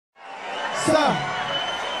So,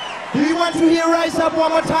 do you want to hear Rise Up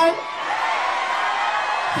one more time?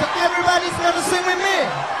 So everybody's gonna sing with me.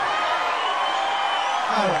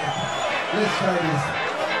 Alright, let's try this.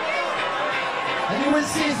 And you will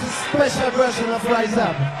see it's a special version of Rise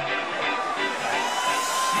Up.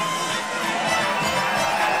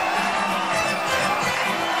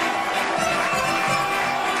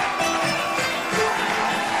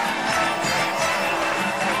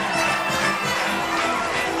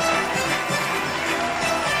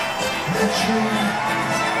 The dream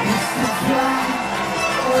is to fly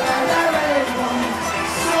over the rainbow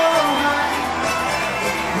so high.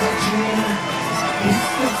 The dream is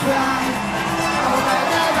to fly over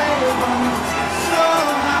the rainbow so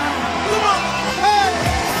high. Come on, hey!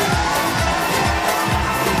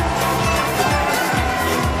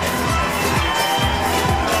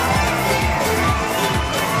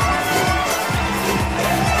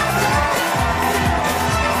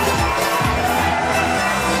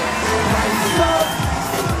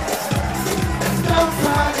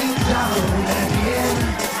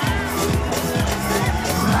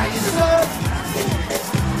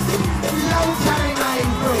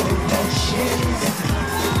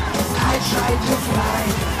 Try to fly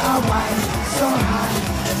away so high,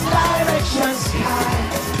 direction sky.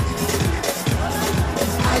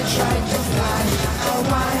 I try to fly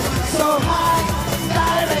away so high,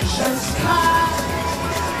 direction sky.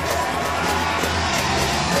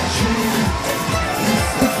 The dream is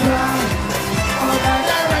to fly over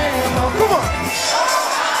the rainbow. Come on.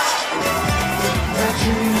 The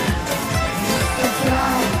dream is to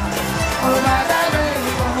fly over the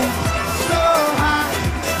rainbow so high.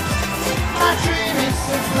 My dream is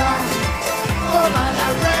to fly over the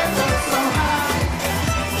rainbow so high.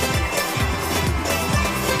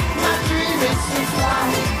 My dream is to fly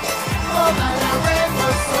over the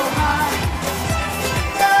rainbow so high.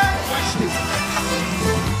 Hey, watch this.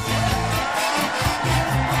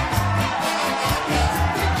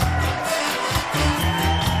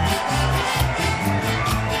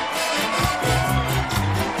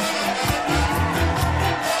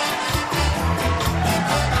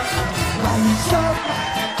 Rise up,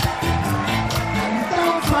 and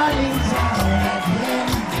don't falling down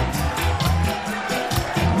again.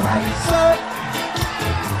 Rise up,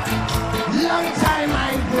 long time I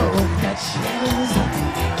broke the chains.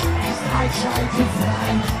 I tried to fly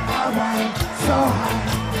away so high,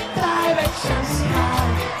 direction sky.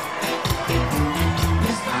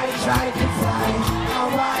 Yes, I tried to fly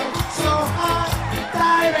away so high,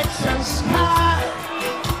 direction sky.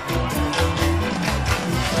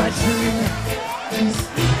 My dream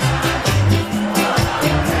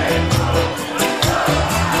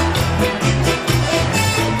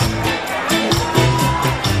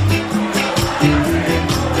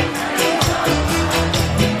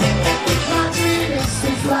is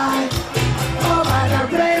to fly over the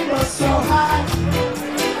rainbow so high.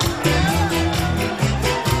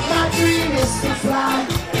 My dream is to fly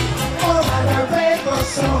over the rainbow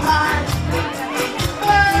so high.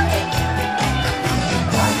 Hey.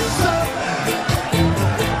 Rise up,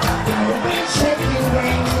 I've been shaking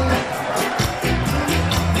rain.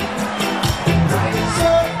 Rise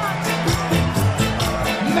up,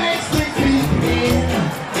 makes me feel in.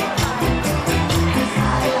 'Cause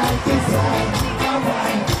I like to fly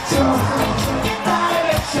away so high,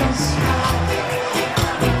 direction sky.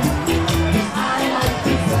 'Cause I like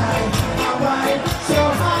to fly away so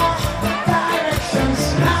high, direction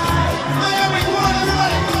sky. Miami, come on,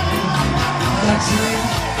 everybody! The dream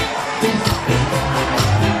is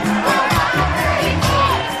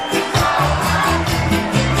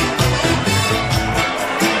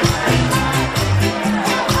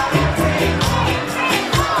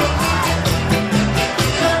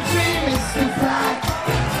my dream is to fly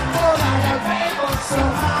over the rainbow so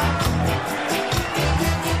high.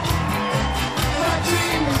 My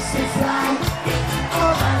dream is to fly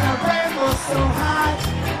over the rainbow so high.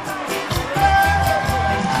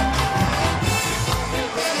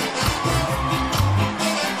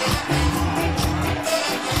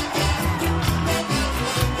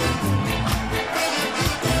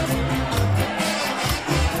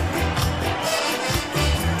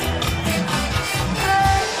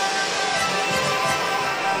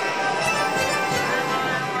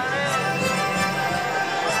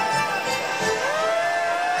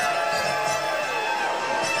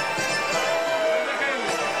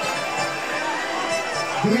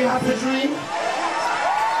 Do we have a dream?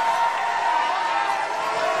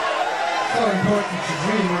 So important to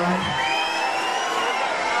dream, right?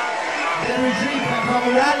 Every dream can become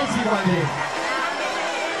a reality one day.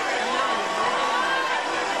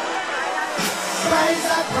 Rise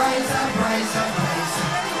up, rise up, rise up, rise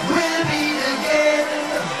up. We'll meet again.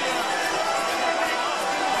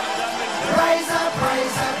 Rise up,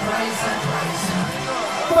 rise up, rise up, rise up.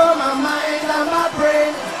 For my mind and my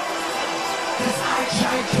brain. 'Cause I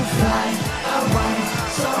tried to fly away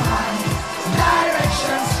so high,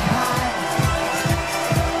 directions high.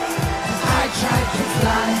 'Cause I tried to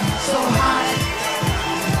fly so high,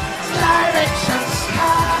 directions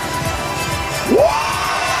high.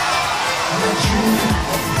 My dream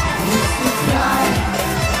is to fly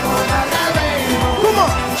over the rainbow. Come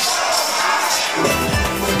on.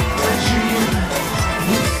 My dream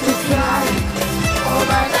is to fly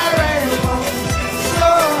over the rainbow so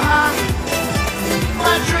high.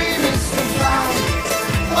 My dream is to fly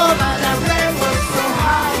over the rainbow so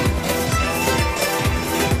high.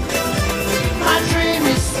 My dream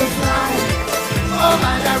is to fly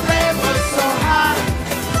over the rainbow so high.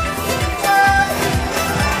 Hey,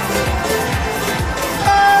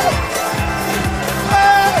 hey,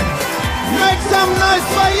 hey. Make some noise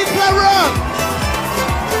for Yves Larock.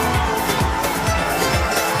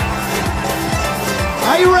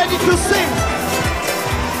 Are you ready to sing?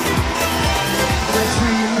 My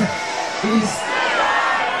dream is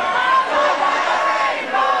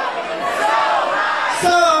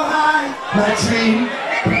so high. My dream.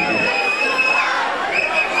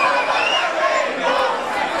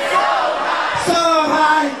 So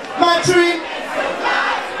high. My dream.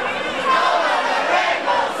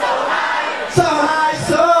 So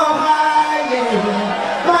high,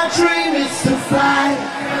 yeah. My dream.